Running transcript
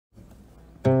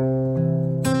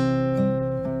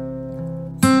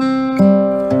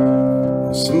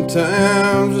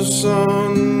Sometimes the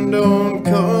sun don't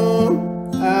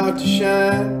come out to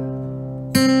shine,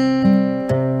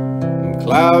 and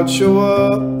clouds show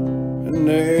up and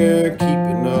they're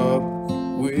keeping up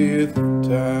with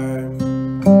time.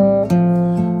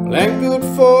 And good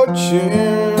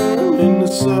fortune in the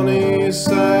sunny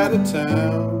side of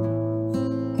town,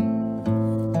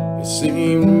 they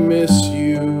seem to miss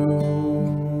you,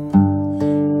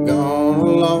 gone a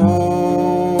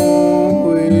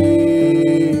long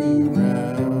way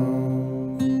around.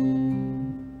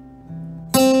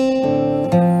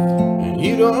 And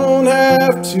you don't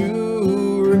have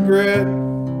to regret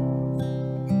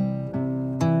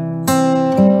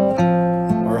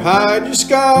or hide your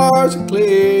scars and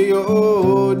clear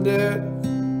your debt.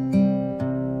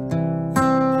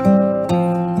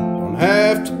 Don't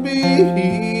have to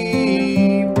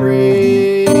be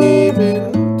brave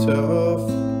and tough.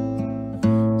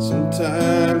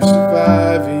 Sometimes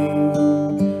surviving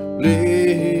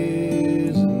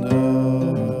is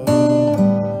enough.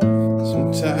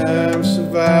 Sometimes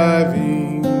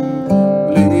surviving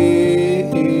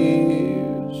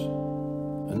is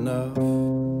enough.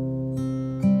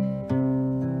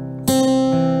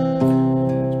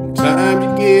 Sometimes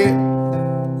you get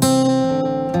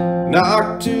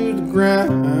knocked to the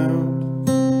ground.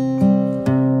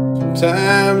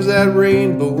 Sometimes that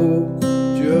rainbow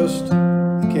just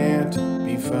can't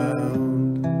be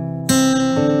found.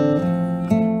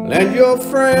 And your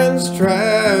friends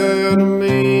try to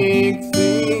make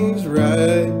things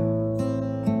right,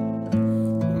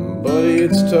 but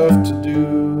it's tough to do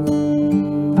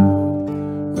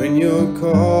when you're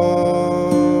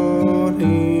caught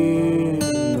in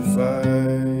the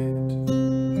fight.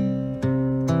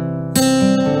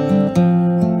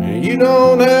 And you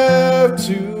don't have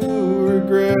to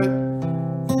regret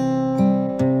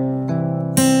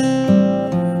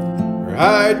or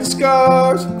hide the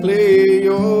scars and clear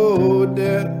your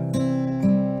debt.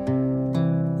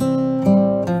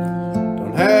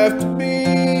 Don't have to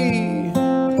be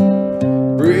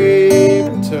brave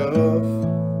and tough.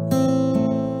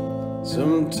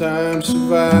 Sometimes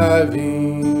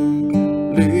surviving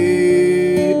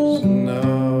is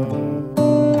enough.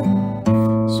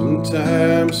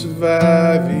 Sometimes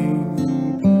surviving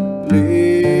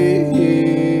is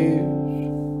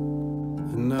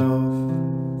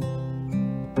enough.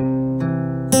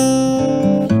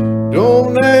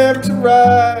 Don't have to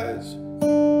rise,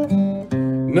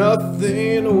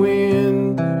 nothing to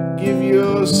win. Give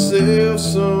yourself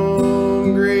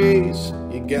some grace.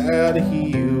 You gotta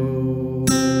heal,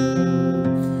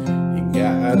 you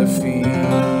gotta feel.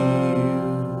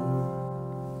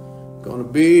 Gonna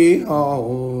be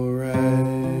alright.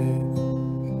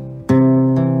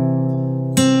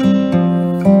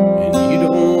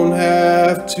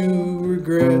 To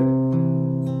regret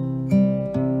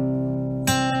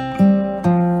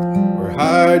or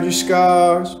hide your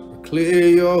scars or clear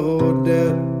your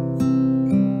debt.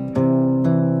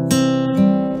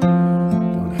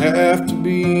 Don't have to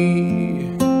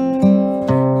be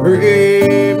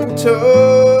brave and tough.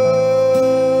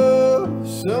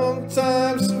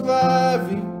 Sometimes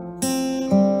surviving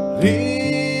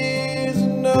is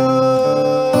enough.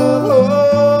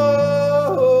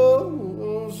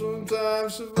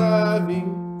 Sometimes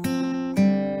surviving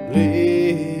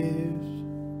is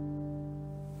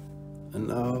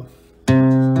enough.